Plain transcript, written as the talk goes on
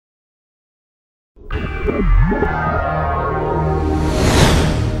Ten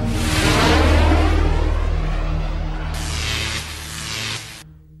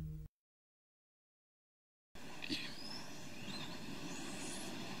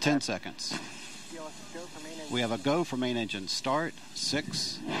seconds. We have a go for main engine start.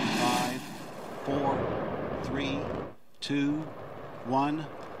 6, 5, 4, 3, 2, 1.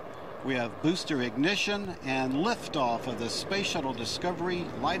 We have booster ignition and liftoff of the Space Shuttle Discovery,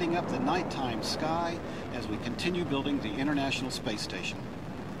 lighting up the nighttime sky as we continue building the International Space Station.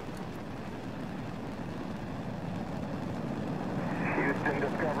 Houston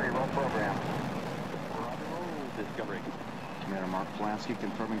Discovery, roll program. Discovery. Commander Mark Polanski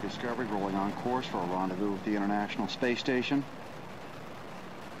confirming Discovery, rolling on course for a rendezvous with the International Space Station.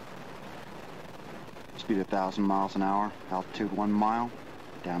 Speed 1,000 miles an hour, altitude 1 mile,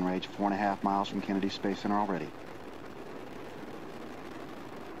 downrange 4.5 miles from Kennedy Space Center already.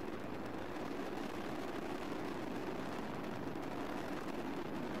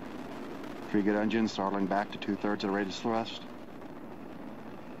 Three good engines, throttling back to 2/3 of the rate of thrust.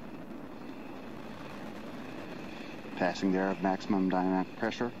 Passing the air of maximum dynamic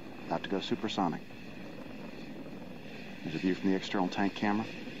pressure, about to go supersonic. There's a view from the external tank camera.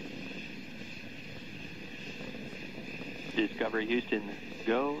 Discovery Houston,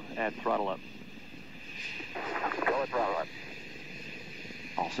 go at throttle up. Go at throttle up.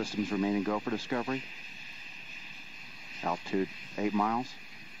 All systems remaining go for Discovery. Altitude 8 miles.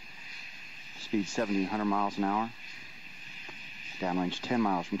 Speed 1,700 miles an hour. Downrange 10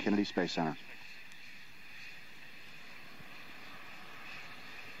 miles from Kennedy Space Center.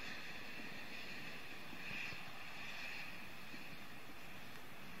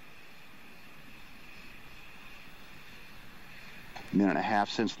 Minute and a half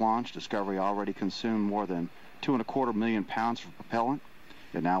since launch, Discovery already consumed more than 2.25 million pounds of propellant.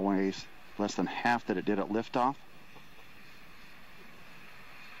 It now weighs less than half that it did at liftoff.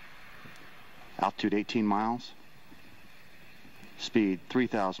 Altitude 18 miles. Speed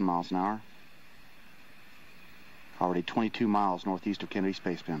 3,000 miles an hour. Already 22 miles northeast of Kennedy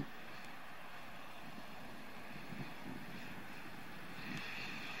Space Center.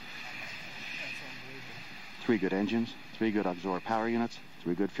 Three good engines, 3 good auxiliary power units,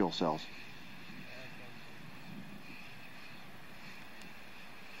 3 good fuel cells.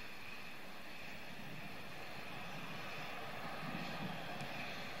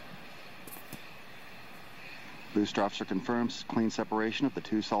 Boost drops are confirmed, clean separation of the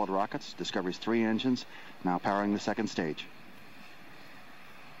 2 solid rockets. Discovery's 3 engines now powering the second stage.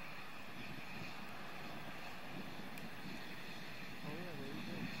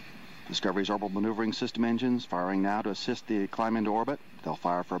 Discovery's orbital maneuvering system engines firing now to assist the climb into orbit. They'll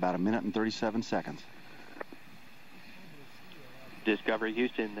fire for about 1 minute and 37 seconds. Discovery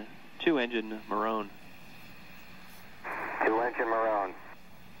Houston, 2-engine Marone. 2-engine Marone.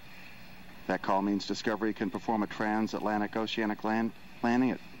 That call means Discovery can perform a transatlantic oceanic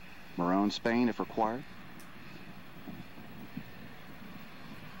landing at Marone, Spain, if required.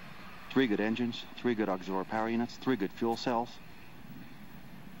 3 good engines, 3 good auxiliary power units, 3 good fuel cells.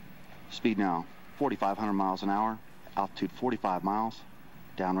 Speed now 4,500 miles an hour, altitude 45 miles,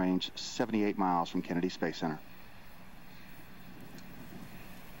 downrange 78 miles from Kennedy Space Center.